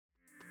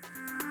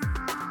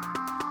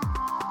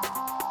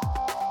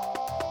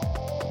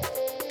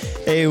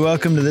Hey,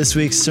 welcome to this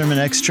week's Sermon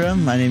Extra.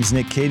 My name is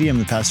Nick Cady. I'm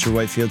the pastor of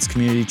Whitefields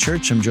Community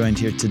Church. I'm joined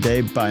here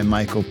today by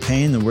Michael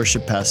Payne, the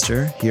worship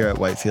pastor here at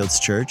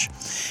Whitefields Church.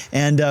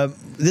 And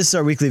this is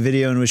our weekly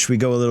video in which we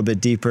go a little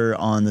bit deeper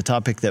on the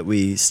topic that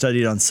we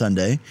studied on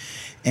Sunday.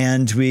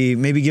 And we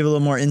maybe give a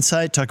little more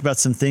insight, talk about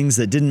some things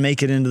that didn't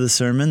make it into the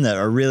sermon that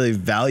are really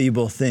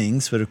valuable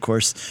things. But of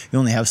course, you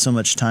only have so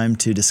much time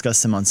to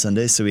discuss them on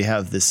Sunday. So we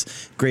have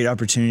this great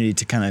opportunity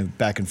to kind of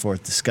back and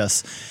forth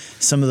discuss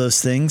some of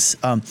those things.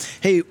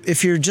 Hey,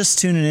 if you're just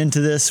tuning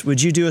into this,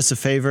 would you do us a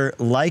favor?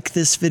 Like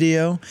this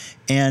video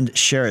and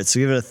share it. So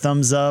give it a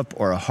thumbs up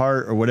or a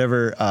heart or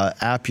whatever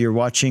app you're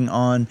watching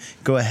on.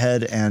 Go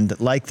ahead and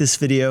like this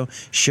video,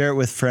 share it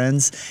with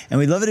friends. And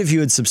we'd love it if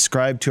you would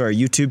subscribe to our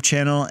YouTube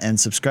channel and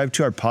subscribe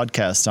to our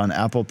podcast on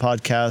Apple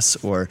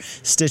Podcasts or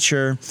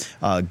Stitcher,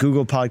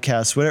 Google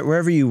Podcasts,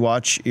 wherever you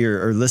watch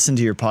or listen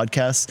to your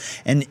podcasts.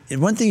 And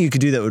one thing you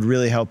could do that would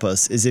really help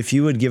us is if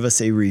you would give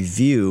us a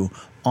review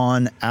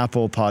on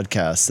Apple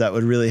Podcasts. That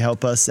would really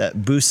help us.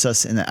 That boosts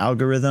us in the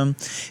algorithm.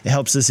 It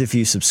helps us if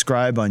you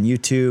subscribe on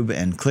YouTube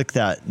and click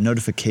that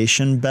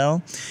notification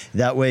bell.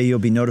 That way you'll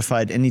be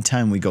notified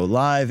anytime we go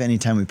live,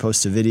 anytime we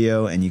post a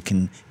video, and you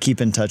can keep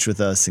in touch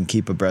with us and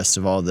keep abreast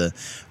of all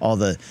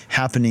the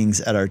happenings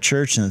at our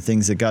church and the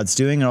things that God's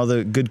doing and all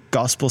the good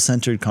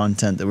gospel-centered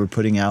content that we're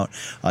putting out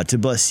to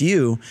bless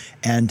you,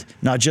 and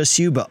not just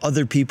you, but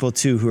other people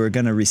too who are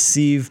going to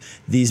receive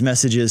these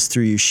messages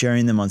through you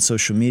sharing them on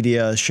social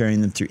media,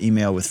 sharing them through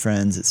email with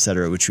friends,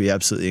 etc., which we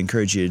absolutely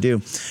encourage you to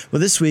do. Well,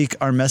 this week,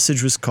 our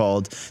message was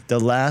called "The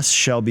Last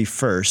Shall Be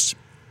First,"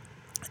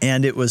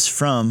 and it was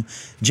from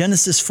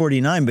Genesis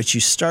 49, but you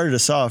started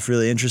us off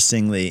really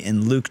interestingly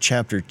in Luke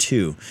chapter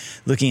 2,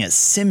 looking at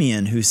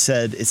Simeon, it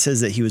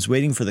says that he was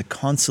waiting for the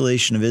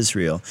consolation of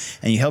Israel,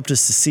 and you helped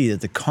us to see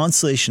that the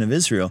consolation of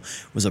Israel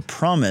was a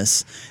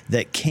promise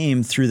that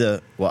came through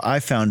what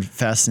I found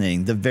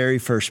fascinating, the very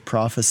first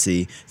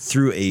prophecy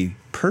through a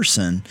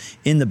person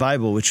in the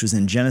Bible, which was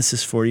in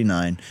Genesis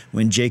 49,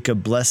 when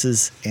Jacob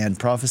blesses and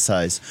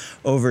prophesies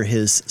over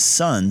his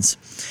sons.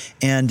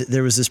 And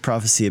there was this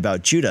prophecy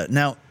about Judah.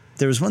 Now,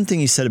 there was one thing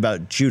you said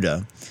about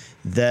Judah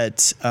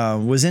that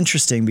was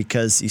interesting,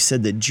 because you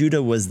said that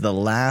Judah was the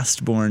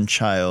last born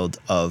child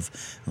of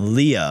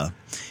Leah.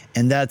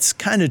 And that's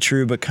kind of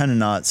true, but kind of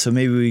not. So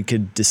maybe we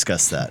could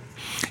discuss that.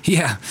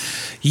 Yeah.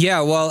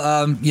 Well,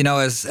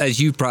 as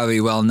you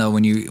probably well know,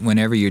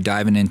 whenever you're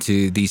diving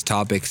into these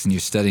topics and you're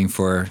studying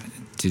to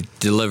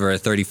deliver a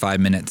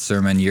 35-minute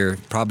sermon, you're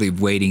probably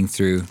wading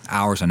through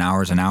hours and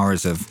hours and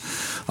hours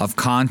of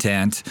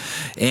content.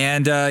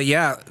 And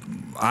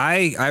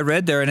I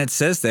read there, and it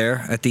says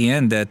there at the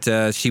end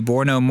that she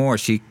bore no more;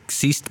 she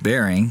ceased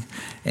bearing,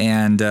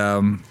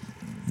 and.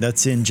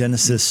 That's in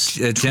Genesis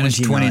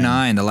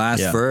 29, the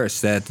last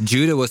verse, that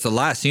Judah was the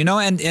last,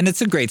 and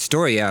it's a great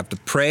story. Yeah, the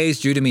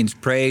praise, Judah means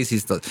praise.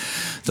 He's the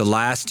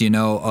last,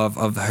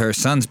 of her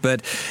sons.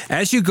 But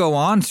as you go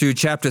on through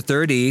chapter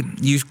 30,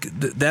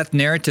 that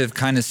narrative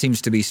kind of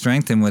seems to be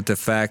strengthened with the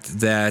fact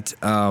that,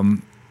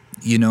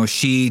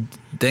 she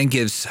then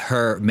gives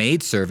her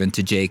maidservant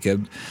to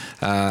Jacob,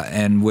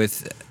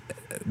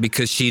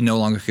 because she no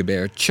longer could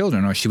bear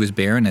children, or she was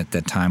barren at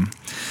that time.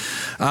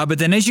 But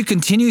then as you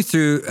continue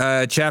through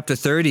chapter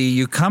 30,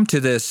 you come to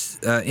this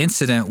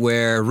incident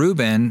where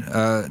Reuben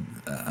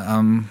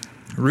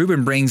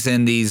brings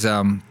in these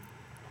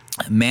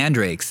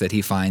mandrakes that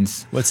he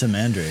finds. What's a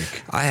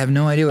mandrake? I have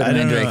no idea what a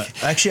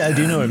mandrake. Actually, I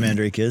do know what a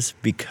mandrake is,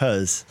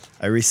 because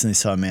I recently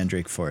saw a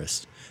mandrake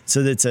forest.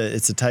 So it's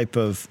a type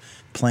of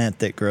plant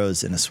that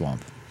grows in a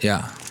swamp.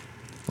 Yeah.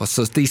 Well,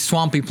 so these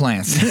swampy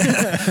plants.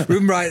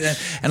 Reuben brought it,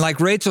 and like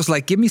Rachel's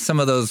like, give me some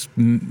of those,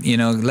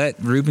 let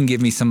Reuben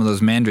give me some of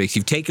those mandrakes.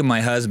 You've taken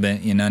my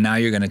husband, now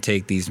you're going to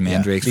take these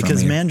mandrakes from me.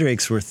 Because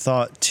mandrakes were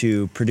thought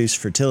to produce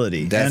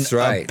fertility. That's and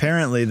right.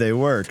 Apparently they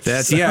worked.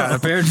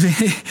 Apparently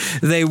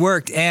they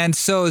worked. And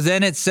so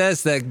then it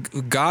says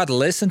that God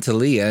listened to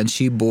Leah, and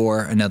she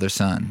bore another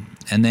son.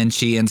 And then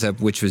she ends up,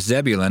 which was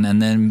Zebulun,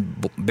 and then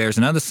bears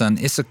another son,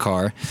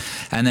 Issachar.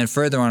 And then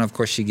further on, of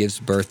course, she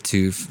gives birth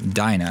to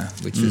Dinah,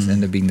 which is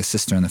ended up being the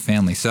sister in the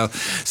family. So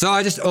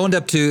I just owned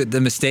up to the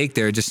mistake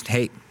there. Just,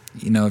 hey,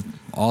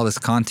 all this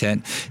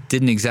content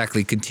didn't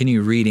exactly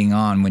continue reading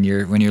on when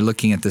you're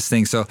looking at this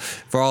thing. So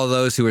for all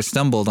those who were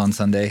stumbled on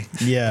Sunday,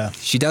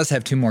 she does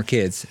have 2 more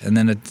kids and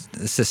then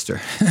a sister.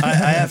 I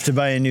have to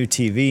buy a new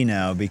TV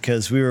now,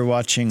 because we were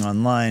watching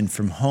online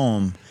from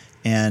home.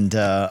 And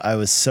I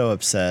was so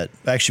upset.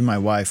 Actually, my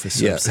wife was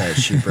so upset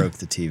she broke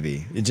the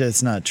TV.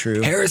 It's not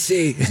true.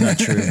 Heresy. It's not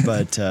true,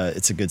 but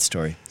it's a good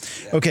story.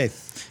 Yeah. Okay,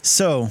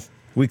 so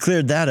we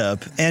cleared that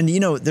up. And,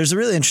 there's a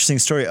really interesting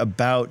story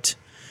about,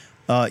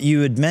 you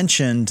had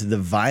mentioned the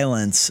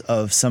violence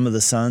of some of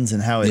the sons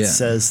and how it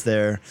says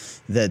there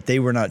that they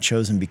were not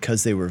chosen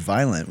because they were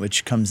violent,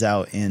 which comes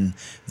out in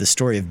the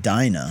story of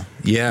Dinah,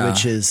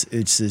 which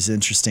is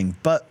interesting.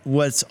 But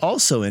what's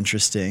also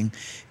interesting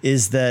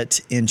is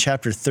that in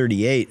chapter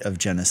 38 of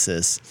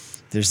Genesis,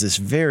 there's this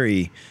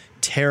very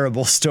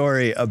terrible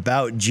story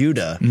about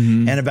Judah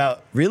and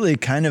about really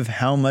kind of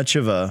how much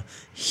of a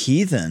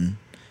heathen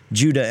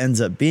Judah ends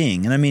up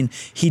being. And I mean,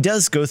 he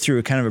does go through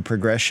a kind of a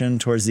progression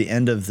towards the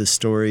end of the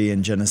story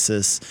in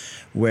Genesis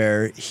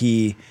where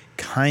he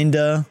kind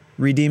of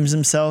redeems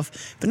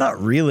himself, but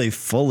not really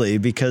fully,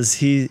 because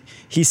he's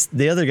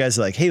the other guys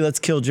are like, hey, let's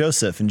kill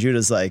Joseph. And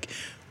Judah's like,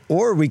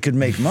 or we could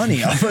make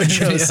money off of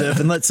Joseph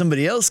and let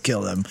somebody else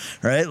kill him,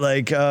 right?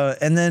 Like,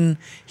 and then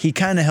he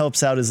kind of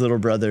helps out his little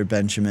brother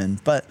Benjamin.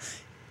 But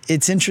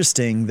it's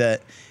interesting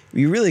that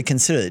you really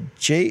consider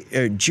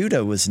that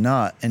Judah was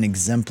not an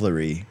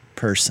exemplary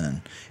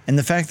person. And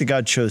the fact that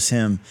God chose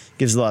him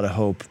gives a lot of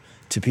hope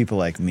to people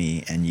like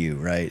me and you,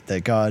 right?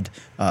 That God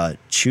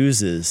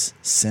chooses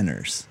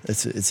sinners.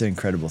 It's an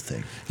incredible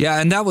thing. Yeah,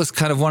 and that was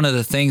kind of one of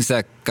the things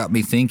that got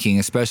me thinking,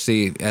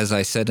 especially as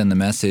I said in the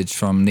message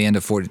from the end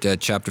of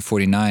chapter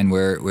 49,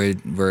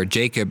 where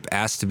Jacob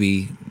asked to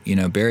be,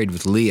 buried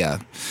with Leah.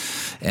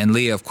 And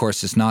Leah, of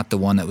course, is not the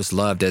one that was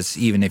loved, as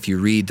even if you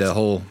read the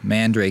whole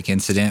mandrake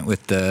incident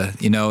with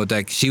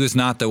like she was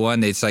not the one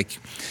that's like,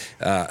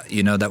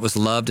 that was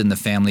loved in the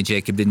family.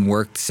 Jacob didn't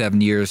work 7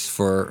 years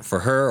for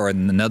her, or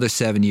another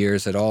 7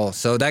 years at all.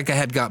 So that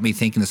had got me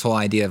thinking this whole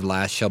idea of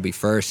last shall be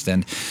first,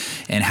 and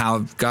how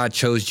God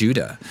chose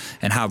Judah,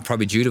 and how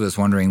probably Judah was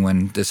wondering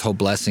when this whole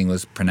blessing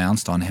was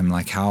pronounced on him,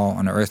 like, how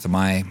on earth am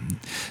I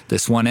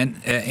this one?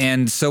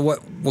 And so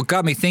what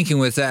got me thinking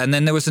was that. And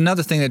then there was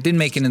another thing that didn't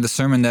make it in the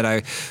sermon that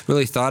I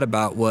really thought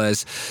about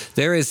was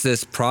there is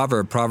this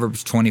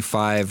Proverbs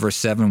 25 verse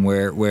 7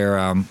 where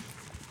I'll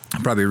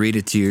probably read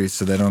it to you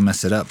so that I don't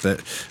mess it up,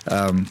 but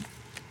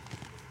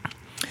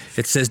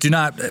it says, do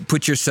not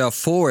put yourself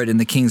forward in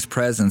the king's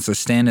presence or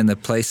stand in the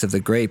place of the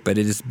great, but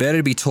it is better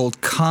to be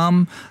told,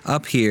 come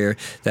up here,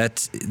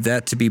 that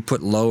to be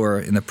put lower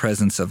in the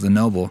presence of the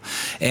noble.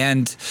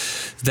 And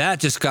that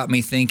just got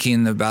me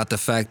thinking about the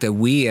fact that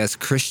we as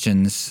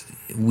Christians,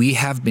 we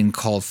have been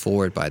called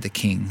forward by the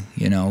King.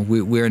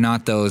 We're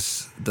not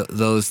those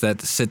that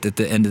sit at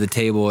the end of the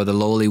table or the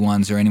lowly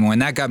ones or anymore.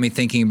 And that got me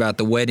thinking about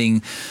the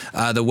wedding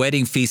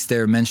feast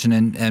there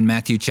mentioned in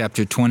Matthew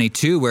chapter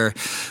 22,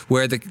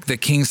 where the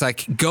King's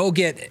like, go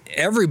get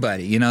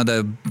everybody,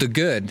 the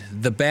good,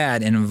 the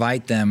bad, and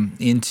invite them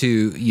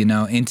into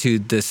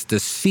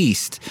this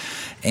feast.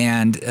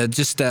 And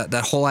just that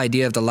whole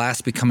idea of the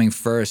last becoming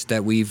first,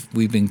 that we've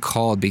been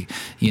called, to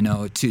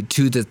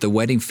the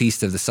wedding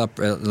feast of the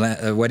supper.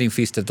 Wedding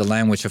feast of the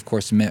Lamb, which of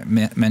course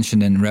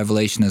mentioned in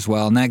Revelation as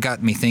well. And that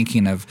got me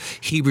thinking of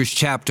Hebrews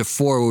chapter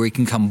 4, where we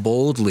can come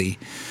boldly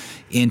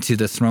into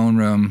the throne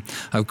room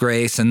of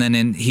grace. And then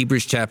in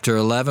Hebrews chapter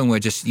 11, where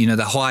just,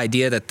 the whole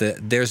idea that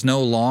there's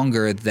no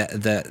longer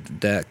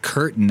the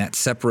curtain that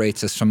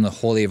separates us from the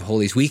Holy of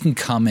Holies. We can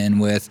come in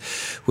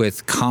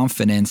with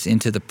confidence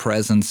into the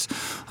presence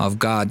of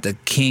God. The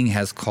King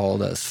has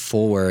called us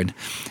forward.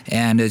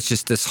 And it's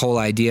just this whole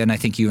idea, and I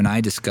think you and I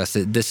discussed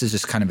it, this is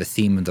just kind of a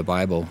theme of the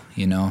Bible,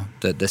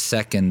 the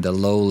second, the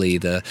lowly,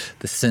 the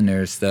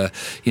sinners,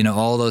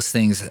 all those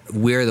things.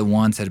 We're the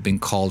ones that have been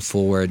called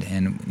forward,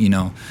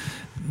 and,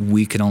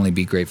 we can only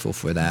be grateful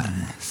for that.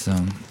 So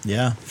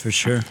yeah, for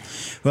sure.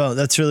 Well,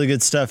 that's really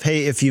good stuff.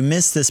 Hey, if you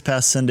missed this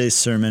past Sunday's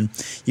sermon,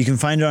 you can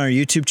find it on our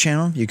YouTube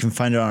channel. You can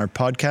find it on our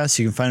podcast.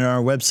 You can find it on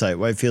our website,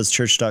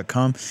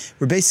 whitefieldschurch.com.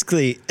 We're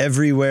basically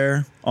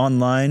everywhere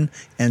online.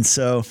 And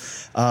so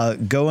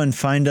go and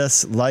find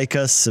us, like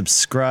us,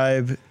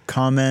 subscribe,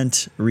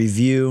 comment,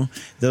 review.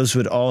 Those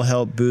would all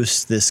help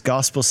boost this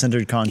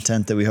gospel-centered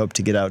content that we hope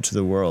to get out to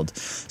the world.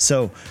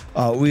 So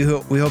we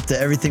hope that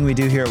everything we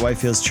do here at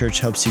Whitefields Church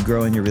helps you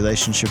grow in your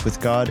relationship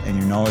with God and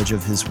your knowledge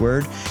of His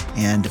Word.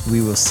 And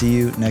we will see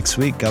you next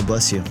week. God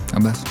bless you.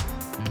 God bless.